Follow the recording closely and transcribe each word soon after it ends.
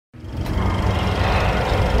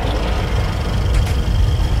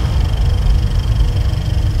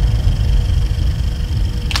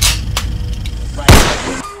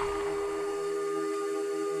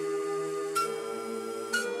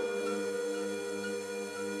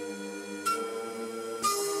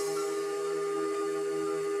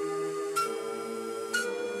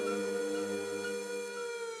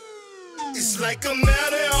It's like I'm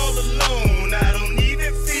out there all alone. I don't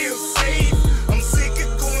even feel safe. I'm sick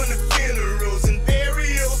of going to funerals and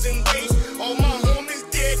burials and waste. All my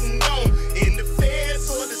homies dead and gone in the feds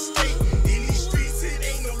or the state. In these streets, it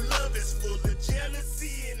ain't no love. It's full of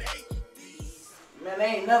jealousy and hate. Man, they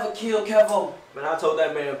ain't never killed Kevo. Man, I told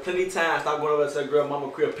that man plenty of times stop going over to that girl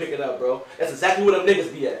mama crib, pick it up, bro. That's exactly where them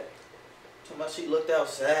niggas be at. Too much she looked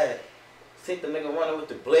outside. Seen the nigga running with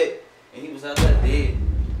the blick, and he was out there dead.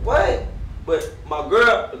 What? But my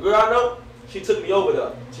girl, the girl I know, she took me over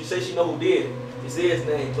there. She said she know who did it. She said his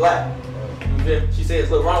name Black. She said his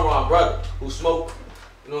little Ron brother who smoked.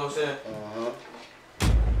 You know what I'm saying?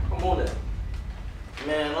 Come on now.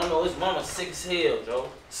 Man, I know his mama sick as hell, Joe.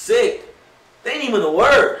 Sick? That ain't even a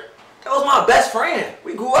word. That was my best friend.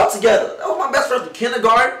 We grew up together. That was my best friend from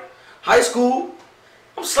kindergarten, high school.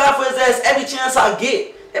 I'm slapping for his ass every chance I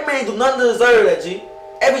get. That man ain't do nothing to deserve that, G.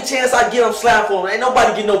 Every chance I get, I'm slapping for him. Ain't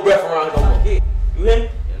nobody get no breath around him no more. You hear me?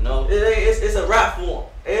 You know? It's a rap for him.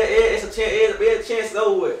 It's a chance to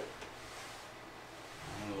over with.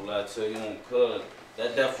 I ain't gonna lie to you, cuz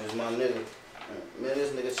that definitely was my nigga. Man,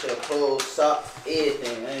 this nigga sell clothes, socks,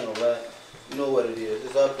 everything. I ain't gonna lie. You know what it is.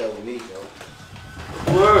 It's up there with me, Joe.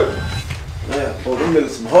 Word. Man, boy, them niggas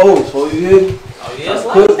some hoes, boy, you hear me? Oh, yeah, it's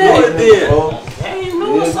like that. Then. I ain't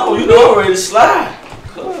know something. You know I'm ready to slide.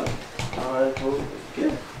 Alright, boy.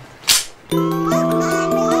 Yeah. You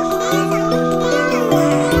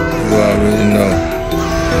already know.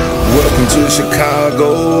 Welcome to Chicago.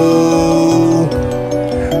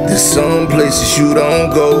 There's some places you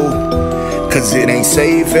don't go, 'cause it ain't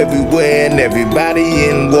safe everywhere and everybody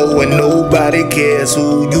in woe and nobody cares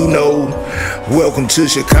who you know. Welcome to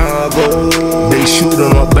Chicago. They shoot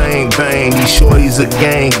 'em up, bang bang. These shorties a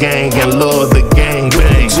gang and love the gang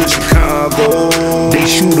bang. To Chicago. They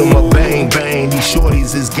shoot 'em up, bang bang. These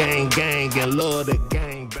shorties is gang and love the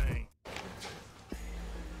gang bang.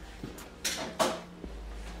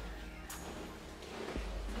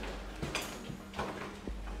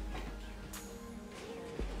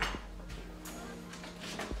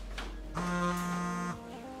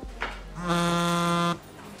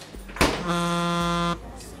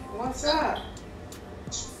 What's up?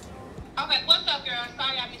 Okay, what's up, girl?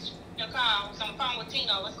 Sorry I missed your call. I was on the phone with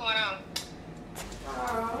Tino. What's going on?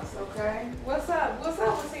 Oh, it's okay. What's up? What's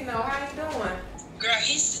up with Tino? How you doing? Girl,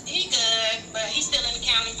 he good, but he's still in the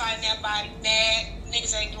county fighting that body bad.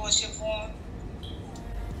 Niggas ain't doing shit for him.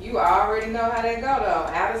 You already know how that go though.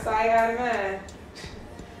 Out of sight, out of mind.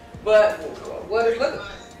 But what is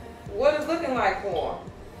looking like for him?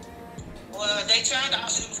 Well, they tried to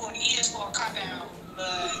offer him 40 years for a cop out,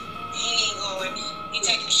 but he ain't going. He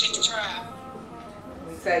taking the shit to trial.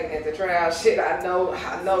 He's taking it to trial. Shit, I know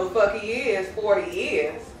the fuck he is. 40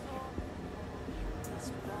 years.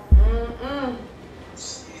 Yeah,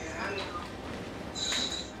 I know.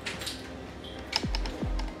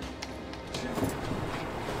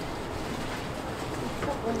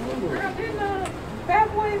 Girl, didn't Fat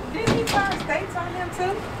Boy, didn't he file states on him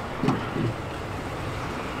too?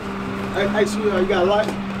 Hey, sweetheart, you got a light?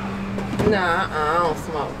 Nah, I don't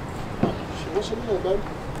smoke. Shit, what's your name, baby?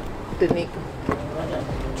 Danica.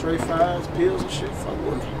 Tray fives, pills and shit, fuck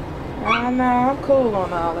with me. I know, I'm cool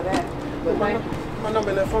on all of that. But My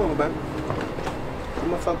number in that phone, baby. I'm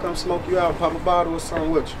gonna come smoke you out, pop a bottle or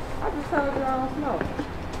something with you. I just told you I don't smoke.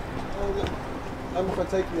 Let me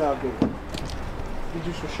take you out there. Get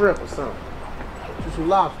you some shrimp or something. Get you some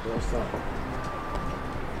lobster or something.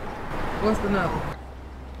 What's the number?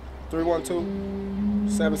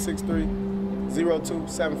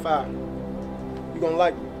 312-763-0275. You gonna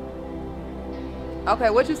like me? Okay,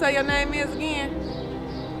 what you say your name is again?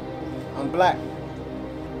 I'm Black.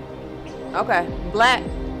 Okay, Black.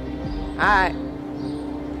 Alright.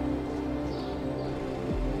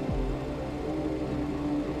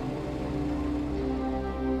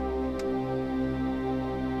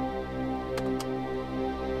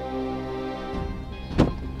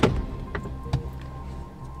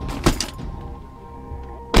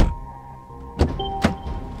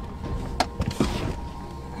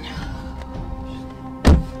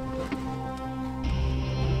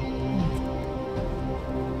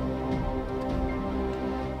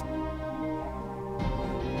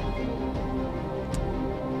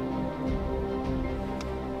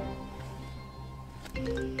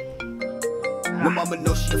 My mama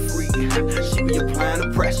know she a freak. She be applying the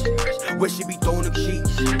pressure. Where she be throwing them keys.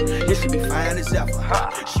 Yeah, she be fine as ever.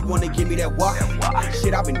 She wanna give me that walk.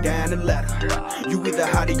 Shit, I been dying to let her. You either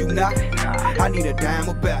hot or you not. I need a dime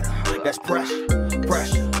or better. That's pressure,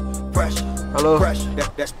 pressure, pressure. Hello? Pressure,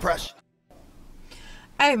 that's pressure.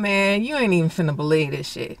 Hey man, you ain't even finna believe this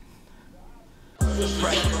shit.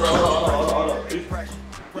 Hold up.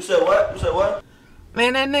 You said what? You said what?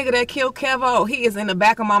 Man, that nigga that killed Kevo, he is in the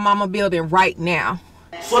back of my mama building right now.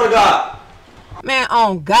 Swear to God. Man,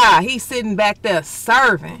 on God, he's sitting back there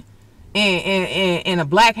serving in a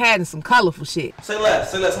black hat and some colorful shit. Say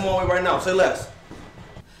less. I'm on my way right now. Say less.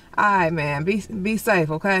 All right, man. Be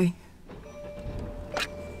safe, okay?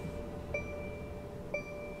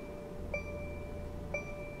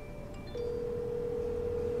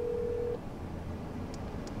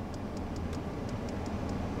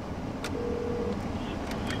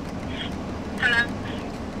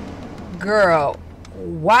 Girl,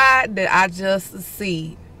 why did I just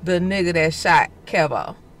see the nigga that shot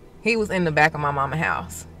Kevo? He was in the back of my mama's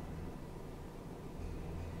house.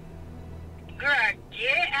 Girl,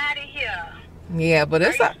 get out of here. Yeah, but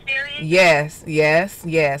it's Are you serious?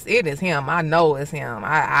 Yes, it is him. I know it's him.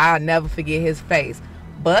 I'll never forget his face.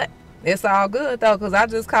 But it's all good though, cause I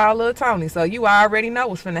just called Lil Tony, so you already know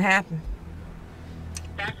what's finna happen.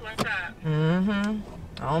 That's what's up.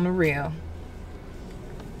 Mm-hmm. On the real.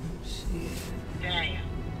 Damn.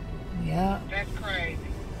 Yeah. That's crazy.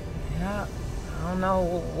 Yeah. I don't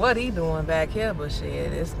know what he doing back here, but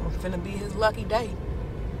shit, it's finna be his lucky day.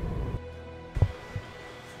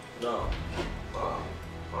 No.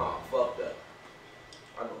 Fuck that.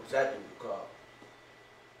 I know exactly what you call.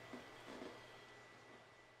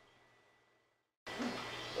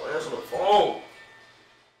 Boy, answer the phone.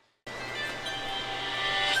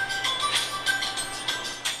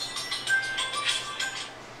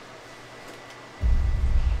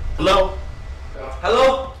 Hello?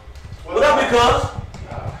 Hello? What up, because?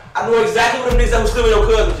 I know exactly what them niggas that was stealing your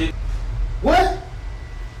cousin, G. What?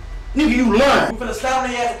 Nigga, you lying. You finna slam on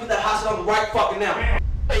their ass and put that hot shit on the right fucking now.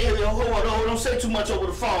 Hey, hold on, don't say too much over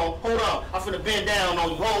the phone. Hold on, I'm finna bend down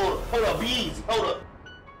on you. Hold up, be easy, hold up.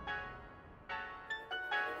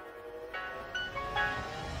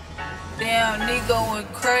 Damn, nigga going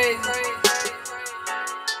crazy.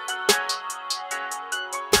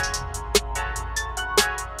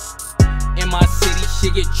 In my city,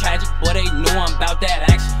 shit get tragic. Boy, they know I'm about that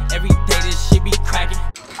action. Every day this shit be cracking.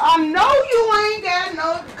 I know you ain't got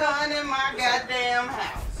no gun in my goddamn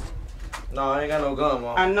house. No, I ain't got no gun,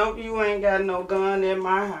 Mom. I know you ain't got no gun in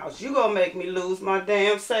my house. You gonna make me lose my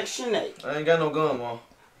damn Section 8. I ain't got no gun, Mom.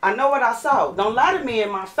 I know what I saw. Don't lie to me in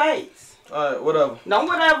my face. Alright, whatever. Don't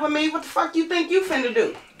whatever me. What the fuck you think you finna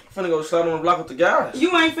do? Finna go slide on the block with the guys.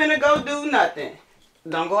 You ain't finna go do nothing.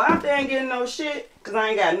 Don't go out there and get no shit, cause I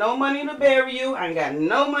ain't got no money to bury you. I ain't got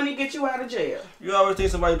no money to get you out of jail. You always think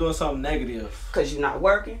somebody doing something negative. Cause you're not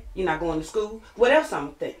working, you're not going to school. What else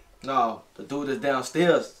I'm think? No, the dude that's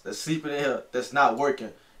downstairs, that's sleeping in here, that's not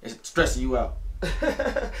working, is stressing you out.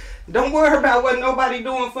 Don't worry about what nobody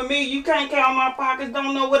doing for me. You can't count my pockets,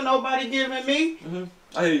 don't know what nobody giving me.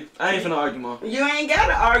 I hear you. I ain't finna argue, Mom. You ain't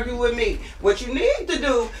gotta argue with me. What you need to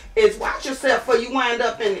do is watch yourself before you wind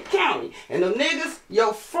up in the county. And them niggas,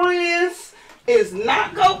 your friends, is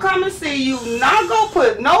not gonna come and see you, not gonna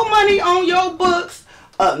put no money on your books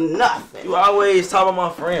or nothing. You always talk about my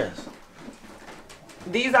friends.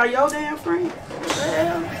 These are your damn friends.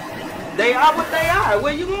 Well, they are what they are.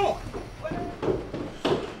 Where you going?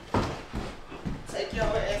 Take your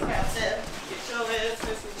ass out there, get your ass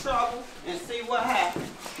in some trouble, and see what happens.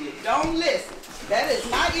 You don't listen. That is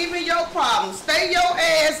not even your problem. Stay your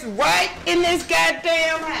ass right in this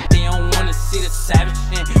goddamn house. They don't wanna see the savage,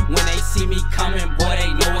 and when they see me coming, boy,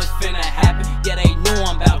 they know what's finna happen. Yeah, they know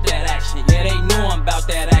I'm about that action. Yeah, they know I'm about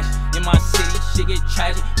that action. In my city, shit get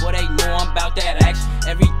tragic. Boy, they know I'm about that action.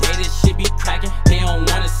 Every day this shit be cracking. They don't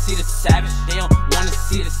wanna see the savage. They don't wanna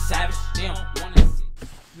see the savage. They don't wanna see.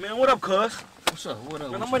 Man, what up, cuz? What's up? What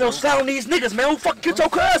up? Man, I'm gonna slide on these niggas, man. Who fucking killed your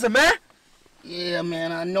cousin, man? Yeah,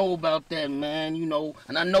 man, I know about that, man, you know,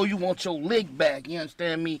 and I know you want your lick back, you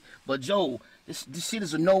understand me? But, Joe, this shit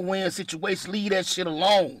is a no-win situation. Leave that shit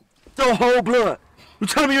alone. Yo, whole blood. You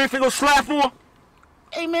telling me you ain't finna go slide for him?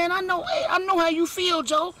 Hey, man, I know how you feel,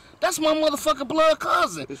 Joe. That's my motherfucking blood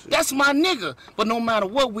cousin. That's my nigga. But no matter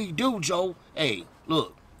what we do, Joe, hey,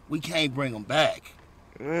 look, we can't bring him back.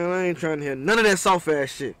 Man, I ain't trying to hear none of that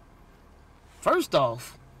soft-ass shit. First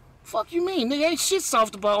off, fuck you mean? Nigga, ain't shit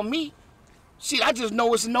soft about me. Shit, I just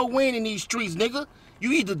know it's a no-win in these streets, nigga.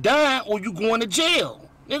 You either dying or you going to jail,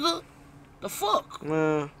 nigga. The fuck?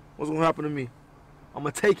 Man, what's gonna happen to me? I'm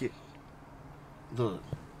gonna take it. Look,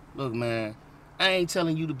 man. I ain't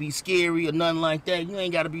telling you to be scary or nothing like that. You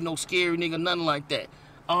ain't gotta be no scary nigga, nothing like that.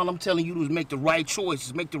 All I'm telling you is make the right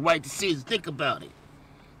choices, make the right decisions. Think about it.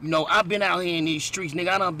 You know, I've been out here in these streets, nigga.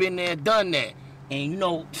 I done been there, done that. And, you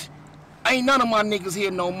know, ain't none of my niggas here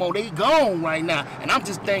no more. They gone right now. And I'm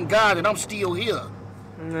just thank God that I'm still here.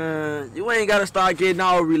 You ain't gotta start getting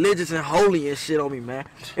all religious and holy and shit on me, man.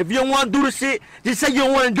 If you don't want to do the shit, just say you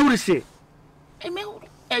don't want to do the shit. Hey, man,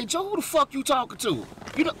 hey, Joe, who the fuck you talking to?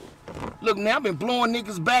 You know, look, man, I've been blowing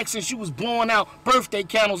niggas back since you was blowing out birthday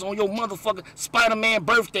candles on your motherfucking Spider-Man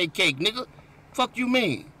birthday cake, nigga. Fuck you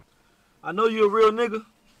mean? I know you a real nigga.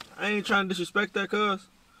 I ain't trying to disrespect that, cuz.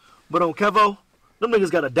 But on Kevo, them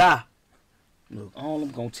niggas gotta die. Look, all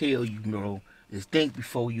I'm gonna tell you, bro, is think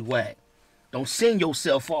before you act. Don't send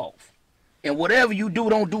yourself off. And whatever you do,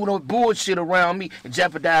 don't do no bullshit around me and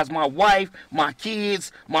jeopardize my wife, my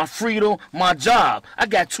kids, my freedom, my job. I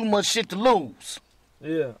got too much shit to lose.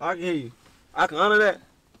 Yeah, I can hear you. I can honor that.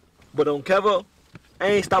 But on Kevo, I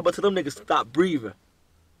ain't stop until them niggas stop breathing.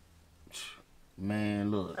 Man,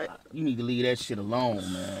 look, you need to leave that shit alone,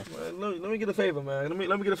 man. Let me get a favor, man.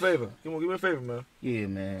 Let me get a favor. Come on, give me a favor, man. Yeah,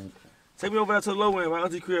 man. Take me over there to the low end, my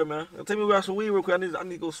auntie crib, man. Take me over some weed real quick. I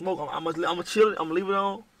need to go smoke. I'm gonna chill it. I'm gonna leave it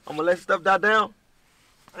on. I'm gonna let stuff die down.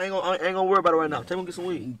 I ain't gonna worry about it right now. Take me get some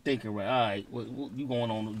weed. You thinking right? All right, what you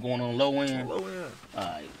going on low end? Low end. All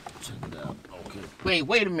right, check it out. Okay.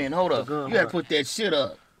 Wait a minute. Hold up. You gotta put that shit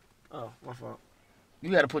up. Oh, my fault.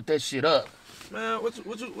 You gotta put that shit up. Man, what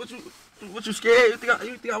you scared? You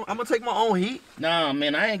think I'm gonna take my own heat? Nah,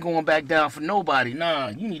 man, I ain't going back down for nobody. Nah,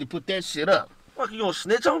 you need to put that shit up. Fuck, you gonna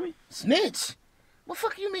snitch on me? Snitch? What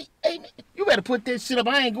fuck you mean? Hey, man, you better put that shit up.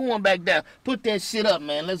 I ain't going back down. Put that shit up,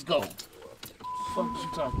 man. Let's go. What the fuck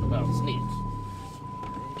you talking about, snitch?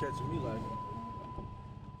 You ain't catching me like that.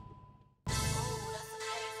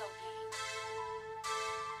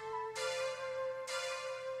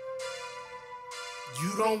 You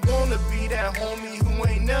don't wanna be that homie who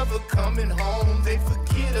ain't never coming home. They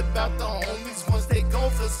forget about the homies once they gone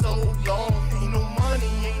for so long. Ain't no money,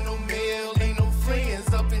 ain't no mail, ain't no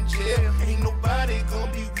friends up in jail. Ain't nobody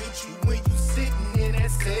gonna be with you when you sitting in that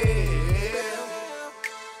cell.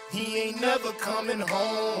 He ain't never coming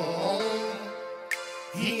home.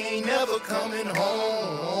 He ain't never coming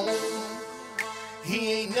home.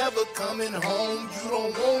 He ain't never coming home. You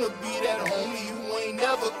don't wanna be that homie who ain't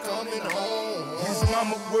never coming home. His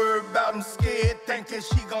mama worried about him, scared, thinking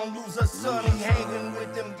she gon' lose her son. He hanging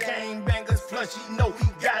with them gangbangers, plus he know he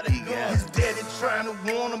gotta go. His daddy trying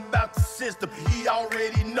to warn him about the system. He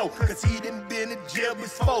already know, cause he done been in jail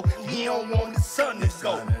before. He don't want his son to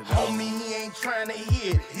go. Homie, he ain't trying to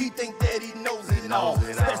hear it. He think that he knows it all,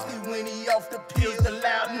 especially when he off the pills, the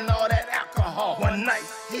loud and all that alcohol. One night,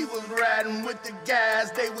 he was riding with the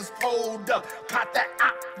guys, they was pulled up. Caught that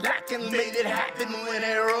black and made it happen when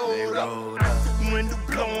they rolled up. Out the window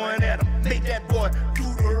blowing at him, made that boy do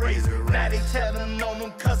the race. Now they telling on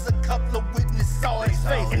him cause a couple of witnesses saw his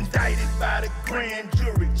face. Indicted by the grand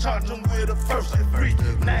jury, charged him with a first degree.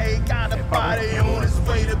 Now he got a body on his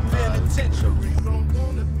way to penitentiary. You don't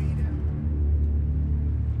wanna be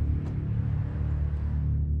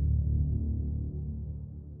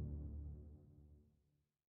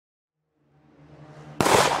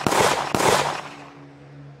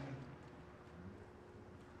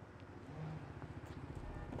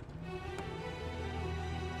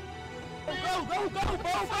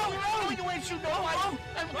Go. You ain't shoot nobody.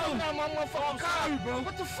 I'm going down my motherfucking car. Bro.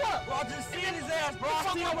 What the fuck? Bro, I just seen his ass, bro.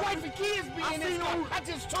 I see my wife and kids be in this car. I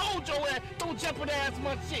just told your ass, don't jeopardize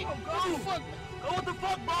my shit. What the fuck? What the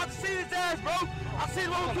fuck, bro? I just seen his ass, bro. I seen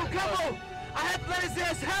him on Kevo. I had to let his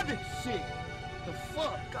ass have it. Shit. The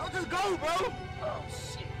fuck? Go, just go, bro. Oh,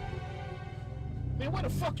 shit. Man, where the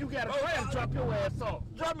fuck you got a friend drop your ass off?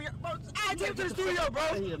 Drop me, bro. I take him to the studio,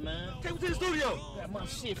 bro. Here, man. Take him to the studio. Got my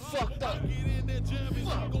shit fucked up. Fuck.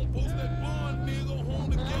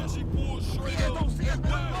 Yeah, don't see us,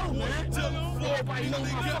 man. Everybody know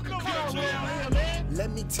my fucking car around here, man. Let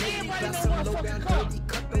me tell you Everybody about know some my low fucking down car. dirty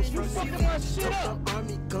cutthroats You from fucking my shit CZ. up. Took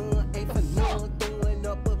army gun, ain't for none, throwing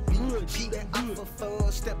up a beat. Shoot that out for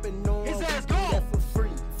fun, stepping on. His ass we do gone. that for free.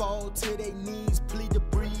 Fall to their knees, plead to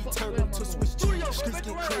breathe, turn them to switch cheeks. Streets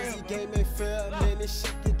get crazy, game ain't fair, man, this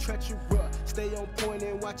shit get treacherous. Stay on point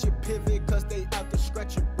and watch it pivot, cause they out to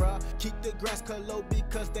scratch it, bruh. Keep the grass cut low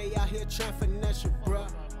because they out here trying to finesse you, bruh.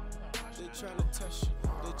 They tryna test you,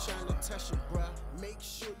 they tryna test you, bruh. Make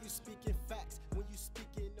sure you speaking facts when you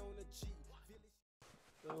speaking on a G.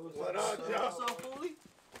 What up, y'all? What's up, Foolie?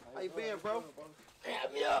 How you been, bro?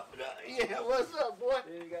 Have me up. Yeah, what's up, boy?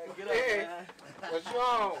 Yeah, you gotta get up, man. What's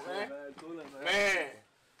wrong, man? Man.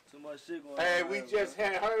 Too much shit going Hey, on. we just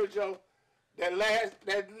had heard Joe. That last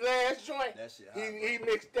joint. That shit He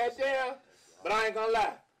mixed that down. But I ain't gonna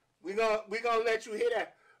lie. We gonna let you hear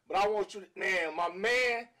that. But I want you to, man, my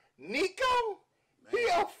man Nico, he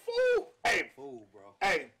a fool. Hey, fool, bro.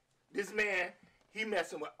 Hey, this man, he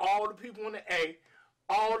messing with all the people in the A,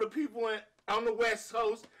 all the people on the West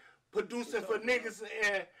Coast producing for niggas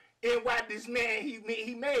and what this man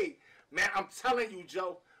he made. Man, I'm telling you,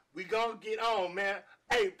 Joe, we gonna get on, man.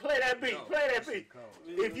 Hey, play that beat, play that beat.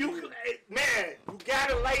 If you, man, you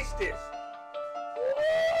gotta lace this.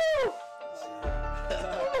 Woo!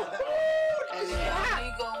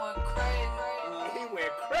 He going crazy. He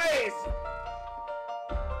went crazy.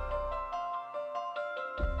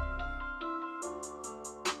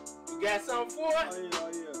 You got something for it? Oh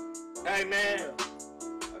yeah. Hey, man. I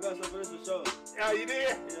got something for this for sure. Oh, you did?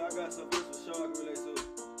 Yeah, I got something for this for sure I can relate to.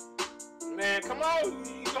 Man, come on.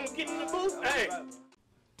 You gonna get in the booth? Hey.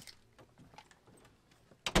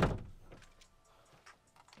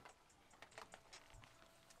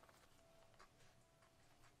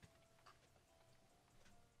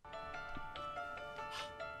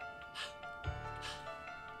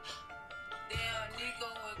 Damn, Nico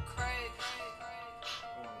went crazy.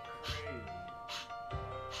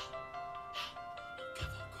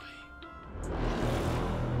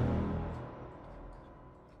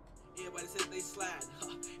 Everybody says they slide,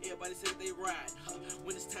 everybody says they ride.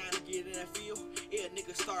 When it's time to get in that field, yeah,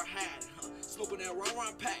 niggas start hiding. Smoking that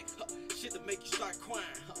run pack, shit to make you start crying.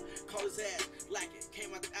 Caught his ass like it,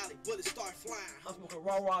 came out the alley, bullets start flying. I'm smoking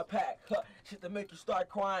raw pack, shit to make you start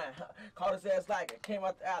crying. Caught his ass like it, came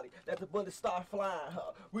out the alley, let the bullets start flying.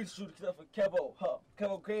 We just shoot stuff for Kevo,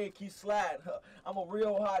 Kevo Craig keep sliding. I'm a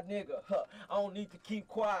real hot nigga, I don't need to keep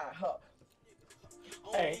quiet.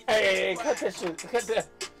 Hey, cut that shit, cut that.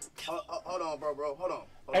 Hold on, bro. Hold on.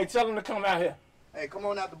 Hey, tell him to come out here. Hey, come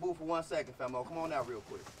on out the booth for 1 second, famo. Come on out real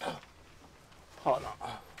quick. Hold on.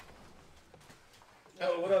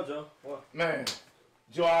 What up, Joe? What? Man,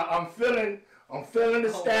 Joe, I'm feeling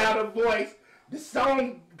the style, the voice. The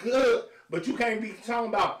song good, but you can't be talking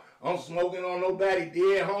about I'm smoking on nobody,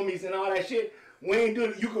 dead homies and all that shit. We ain't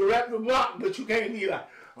doing it. You can rap the block, but you can't be like,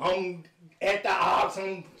 I'm at the ops,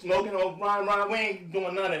 I'm smoking on Ryan. We ain't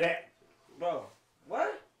doing none of that. Bro,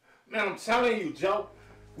 what? Man, I'm telling you, Joe,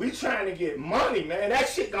 we trying to get money, man. That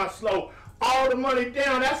shit gonna slow all the money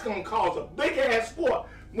down. That's gonna cause a big ass sport.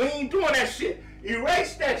 We ain't doing that shit.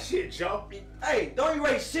 Erase that shit, Joe. Hey, don't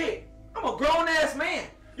erase shit. I'm a grown ass man.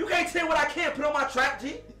 You can't tell what I can't put on my trap,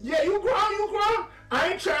 G. Yeah, you grown.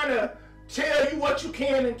 I ain't trying to tell you what you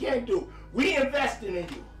can and can't do. We investing in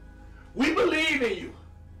you. We believe in you.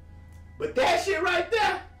 But that shit right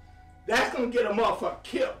there, that's gonna get a motherfucker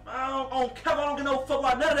killed. I don't give no fuck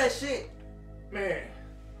about none of that shit. Man,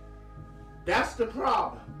 that's the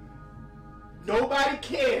problem. Nobody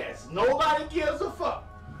cares. Nobody gives a fuck.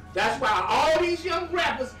 That's why all these young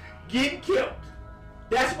rappers getting killed.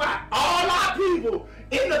 That's why all our people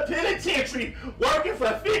in the penitentiary working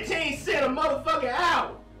for 15 cents a motherfucking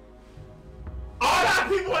hour. All our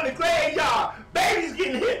people in the graveyard, babies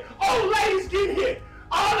getting hit, old ladies getting hit.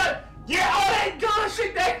 All that gun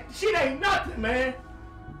shit, that shit ain't nothing, man.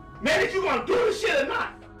 Man, if you gonna do this shit or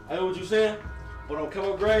not? I know what you saying, but on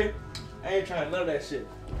Kevo Grave, I ain't trying none of that shit.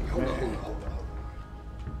 Hold on.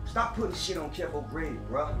 Stop putting shit on Kevo Grave,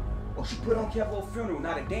 bruh. What you put on Kevo's funeral,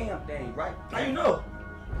 not a damn thing, right? How you know?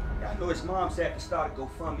 I know his mom said to start a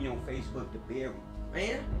GoFundMe on Facebook to bury him.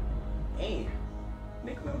 Man?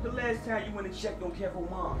 Nigga, when was the last time you went and checked on Kevo's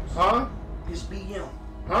moms? Huh? His BM.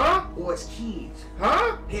 Huh? Or his kids.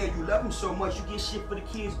 Huh? Hell, you love him so much you get shit for the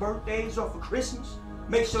kids' birthdays or for Christmas.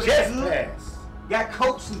 Make sure Chest they're good. pass. Got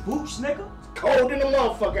coats and boots, nigga. It's cold in the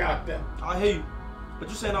motherfucker out there. I hear you. But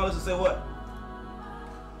you saying all this to say what?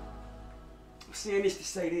 I'm saying this to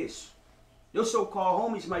say this. Your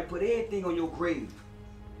so-called homies might put everything on your grave.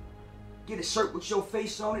 Get a shirt with your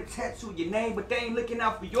face on it, tattoo your name, but they ain't looking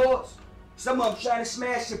out for yours. Some of them trying to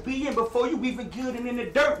smash your being before you even good and in the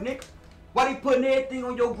dirt, nigga. Why they putting everything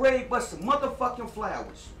on your grave but some motherfucking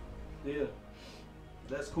flowers? Yeah.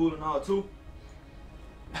 That's cool and all too.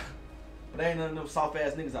 But ain't none of them soft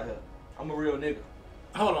ass niggas out here. I'm a real nigga.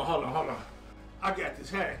 Hold on. I got this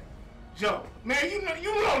hat. Joe, man, you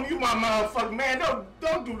know you my motherfucker, man.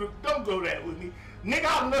 Don't go that with me. Nigga,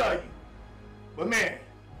 I love you. But man,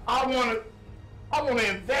 I wanna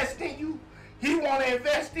invest in you. He wanna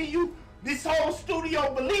invest in you. This whole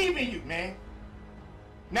studio believe in you, man.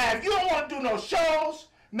 Now if you don't wanna do no shows,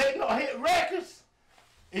 make no hit records,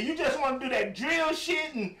 and you just wanna do that drill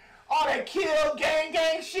shit and all that kill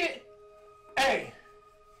gang shit, hey,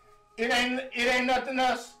 it ain't nothing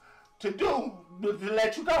else to do but to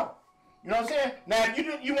let you go. You know what I'm saying? Now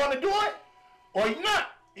if you wanna do it, or you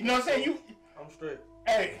not, you know what I'm saying? I'm straight.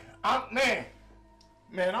 Hey, man,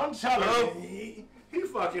 I'm telling you, he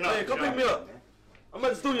fucking up. Hey, come pick me up. I'm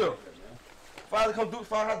at the studio. If I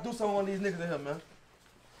have to do something on these niggas in here, man.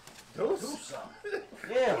 Do something.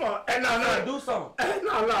 Yeah. Come on. Hey, no. Do something. Hey,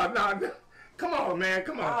 no. Come on, man.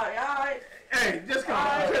 Come on. All right. Hey, just go.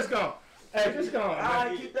 Just go. Hey, just go. All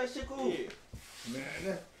right, keep that shit cool.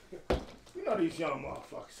 Man, you know these young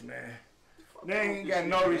motherfuckers, man. They ain't got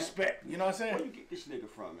no respect. You know what I'm saying? Where you get this nigga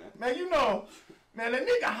from, man? Man, you know, man, the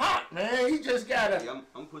nigga hot, man. He just gotta. Hey, I'm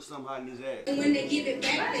gonna put something hot in his ass. And when they give it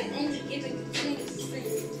back, they only give it to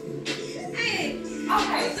 20%. Hey. Okay.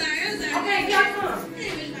 I'm sorry. Okay, y'all come.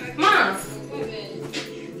 Mom.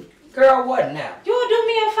 Girl, what now? You'll do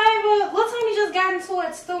me a favor. Lil Tony just got into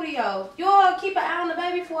a studio. You'll keep an eye on the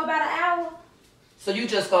baby for about an hour. So you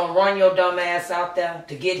just gonna run your dumb ass out there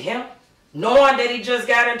to get him? Knowing that he just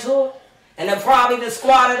got into it? And then probably just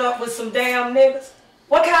squatted up with some damn niggas?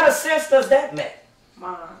 What kind of sense does that make?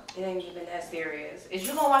 Mom, it ain't even that serious. Is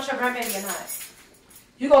you gonna watch your grandbaby or not?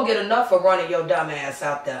 You gonna get enough for running your dumb ass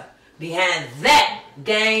out there behind that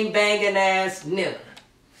gang-banging ass nigga.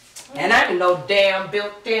 And I ain't no damn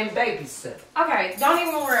built-in babysitter. Okay, don't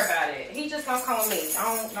even worry about it. He just gonna come with me.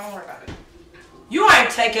 Don't worry about it. You ain't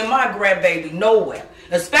taking my grandbaby nowhere,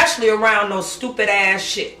 especially around no stupid ass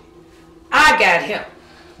shit. I got him,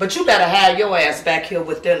 but you better have your ass back here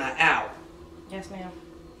within an hour. Yes, ma'am.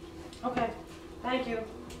 Okay, thank you.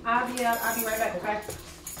 I'll be right back, okay?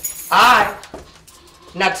 All right.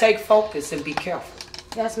 Now take focus and be careful.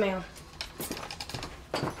 Yes, ma'am.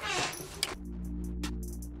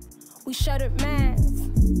 We shuttered minds.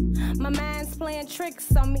 My mind's playing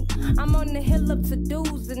tricks on me. I'm on the hill of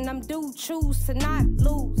to-dos and I'm due choose to not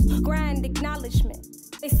lose. Grind acknowledgement.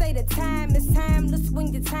 They say the time is timeless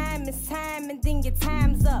when your time is time and then your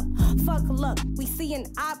time's up. Fuck luck. We see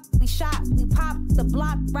an op, we shot, we pop the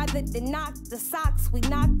block rather than knock the socks. We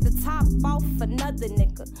knock the top off another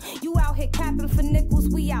nigga. You out here capping for nickels,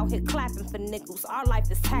 we out here clapping for nickels. Our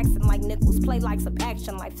life is taxing like nickels, play like some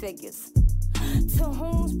action like figures. To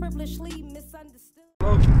whom's privilegely misunderstood.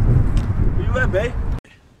 Hello? Where you at, babe?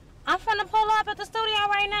 I'm finna pull up at the studio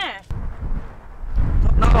right now.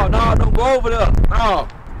 No, don't go over there. No.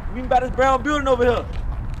 We by this brown building over here.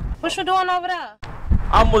 What you doing over there?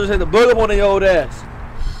 I'm gonna just hit the bullet on your old ass.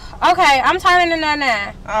 Okay, I'm turning in there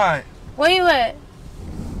now. Alright. Where you at?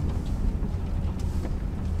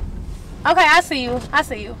 Okay, I see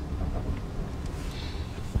you.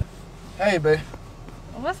 Hey, babe.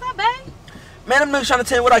 What's up, babe? Man, them niggas trying to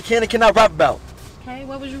tell me what I can and cannot rap about. Okay,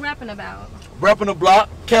 what was you rapping about? Rapping the block,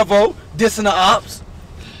 Kevo, dissing the ops.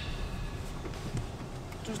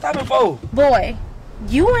 Stop it, for. Boy,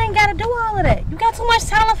 you ain't gotta do all of that. You got too much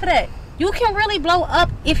talent for that. You can really blow up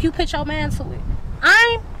if you put your man to it.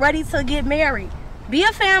 I'm ready to get married, be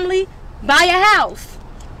a family, buy a house.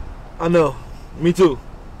 I know, me too.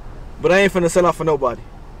 But I ain't finna sell out for nobody.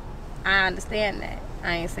 I understand that.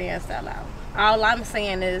 I ain't saying sell out. All I'm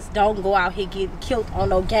saying is don't go out here getting killed on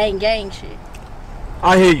no gang shit.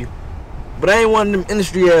 I hear you. But I ain't one of them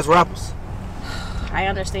industry ass rappers. I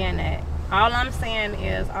understand that. All I'm saying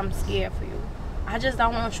is I'm scared for you. I just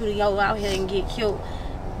don't want you to go out here and get killed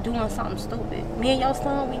doing something stupid. Me and your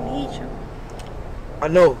son, we need you. I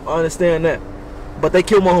know, I understand that. But they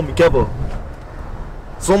killed my homie Kevo.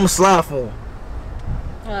 So I'ma slide for him.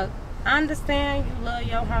 Look, I understand you love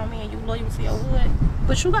your homie and you loyal to your hood,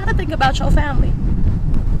 but you gotta think about your family.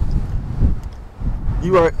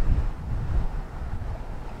 You right.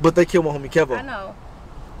 But they killed my homie Kevo. I know.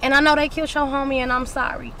 And I know they killed your homie and I'm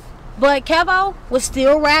sorry. But Kevo was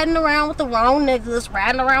still riding around with the wrong niggas,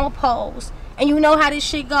 riding around with poles. And you know how this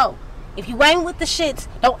shit go. If you ain't with the shits,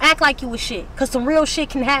 don't act like you was shit, cause some real shit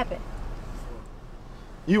can happen.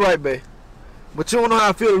 You right, babe. But you don't know how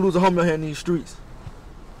I feel to lose a homie out here in these streets.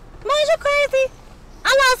 Man, you crazy?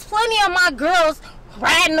 I lost plenty of my girls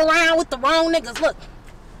riding around with the wrong niggas. Look,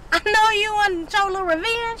 I know you want your little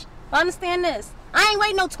revenge, but understand this. I ain't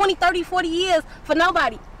waiting no 20, 30, 40 years for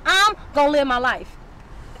nobody. I'm gonna live my life.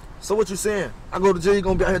 So what you saying? I go to jail, you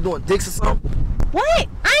gonna be out here doing dicks or something? What?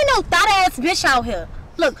 I ain't no thought-ass bitch out here.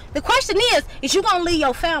 Look, the question is you gonna leave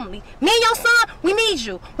your family? Me and your son, we need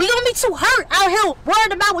you. We gonna be too hurt out here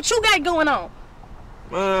worried about what you got going on.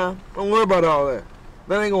 Man, don't worry about all that.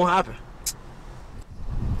 That ain't gonna happen.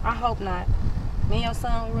 I hope not. Me and your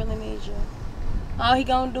son, we really need you. All he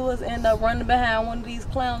gonna do is end up running behind one of these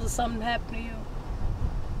clowns or something happen to you.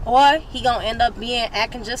 Or he gonna end up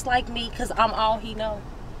acting just like me because I'm all he know.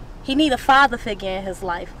 He need a father figure in his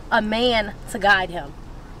life, a man to guide him.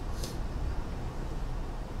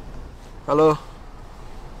 Hello?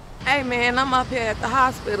 Hey, man, I'm up here at the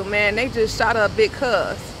hospital, man. They just shot up Big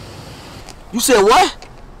Cuz. You said what?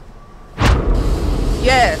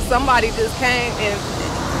 Yes, somebody just came and...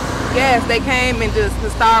 Yes, they came and just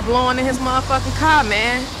started blowing in his motherfucking car,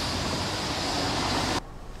 man.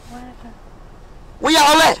 Where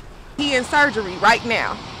y'all at? He in surgery right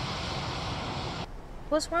now.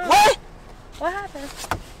 What's wrong? What? What happened?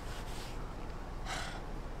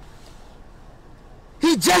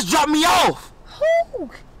 He just dropped me off. Who?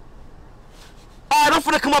 Alright, I'm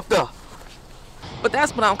finna come up there. But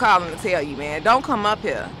that's what I'm calling to tell you, man. Don't come up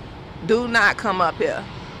here. Do not come up here.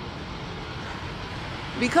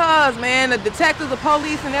 Because, man, the detectives, the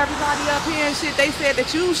police, and everybody up here and shit, they said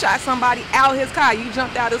that you shot somebody out his car. You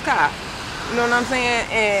jumped out his car. You know what I'm saying?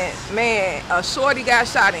 And, man, a shorty got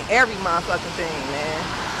shot in every motherfucking thing, man.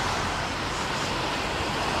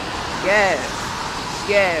 Yes.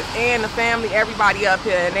 Yes. And the family, everybody up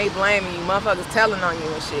here, and they blaming you. Motherfuckers telling on you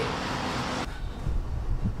and shit.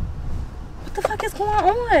 What the fuck is going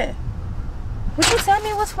on? Would you tell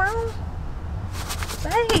me what's wrong?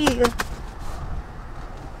 Babe.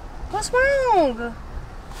 What's wrong?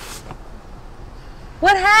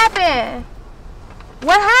 What happened?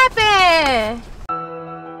 What happened?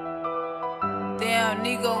 Damn,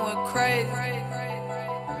 nigga went crazy.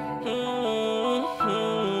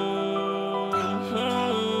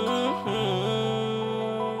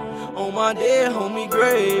 On my dead homie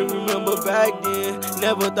grave, remember back then,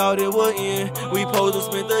 never thought it would end. We supposed to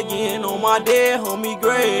spend again on my dead homie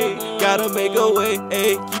grave. Gotta make a way,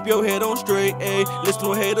 ayy, keep your head on straight, ayy. Listen to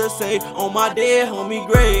what haters say, on my dead homie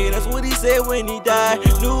grave. That's what he said when he died.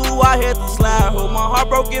 Knew I had to slide, hold my heart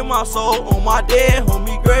broke in my soul on my dead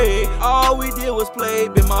homie grave. All we did was play,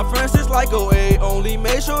 been my friends since like 08. Only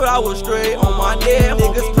made sure I was straight on my dead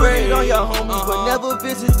homie grave. On your homies, but never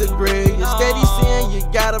visit the grave. You're steady saying you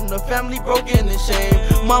got them, the family broken in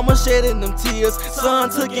shame. Mama shedding them tears, son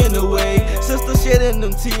took it away. Sister shedding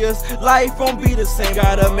them tears, life won't be the same.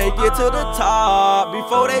 Gotta make it to the top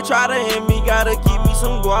before they try to end me. Gotta keep me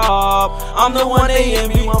some guap. I'm the one they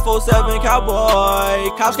envy, 147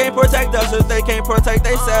 cowboy. Cops can't protect us if they can't protect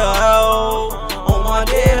themselves. On my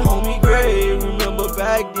dead homie grave, remember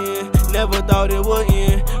back then, never thought it would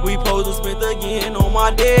end. We supposed to spend again on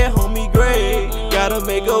my dead homie grave. Gotta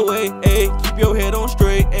make a way, ayy, keep your head on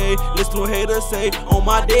straight, ayy. Listen to what haters say, on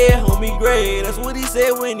my dead homie grave. That's what he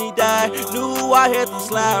said when he died. Knew I had to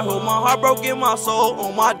slide, hold my heart broke in my soul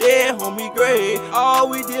on my dead homie grave. All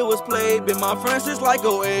we did was play, been my friends since like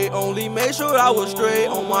 08. Only made sure I was straight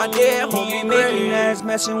on my dead homie grave. Making ass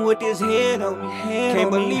messing with his head on me.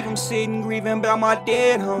 Can't believe I'm sitting grieving about my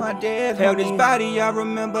dead homie. Held his body, I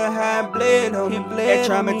remember how it bled on me. That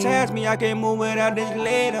traumatized me, I can't move without this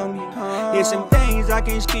lead on me. There's some things I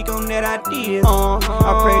can't speak on that I did.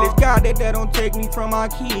 I pray to God that don't take me from my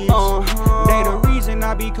kids. They the reason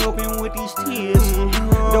I be coping with these tears.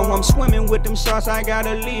 Though I'm swimming with them sharks, I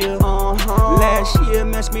gotta live. Last year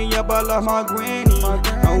messed me up, I lost my granny.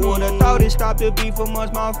 I would've thought it stopped to be for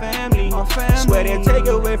much my family. Swear that take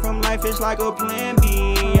away from life is like a plan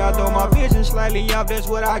B. Although my vision slightly off, that's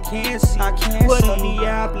what I can't see. What up the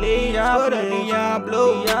y'all play? What up the y'all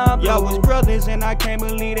blow? Y'all was brothers and I can't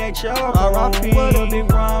believe that y'all R.I.P. What up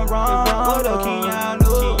Big Ron? What up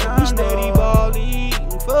Keanu? We steady ballin'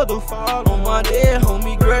 for the fall. On my dead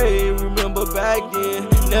homie grave, remember back then,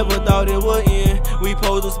 never thought it would end. We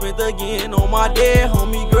supposed to spend again on my dead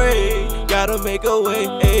homie grave. Gotta make a way,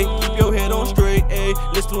 ayy, keep your head on straight, ayy.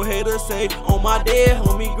 Listen to what haters say, on my dead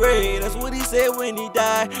homie grave. That's what he said when he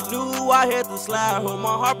died. Knew I had to slide, hold my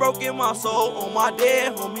heart broke in my soul on my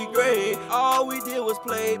dead homie grave. All we did was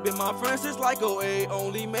play, been my friends since like 08.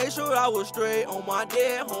 Only made sure I was straight on my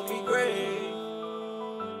dead homie grave.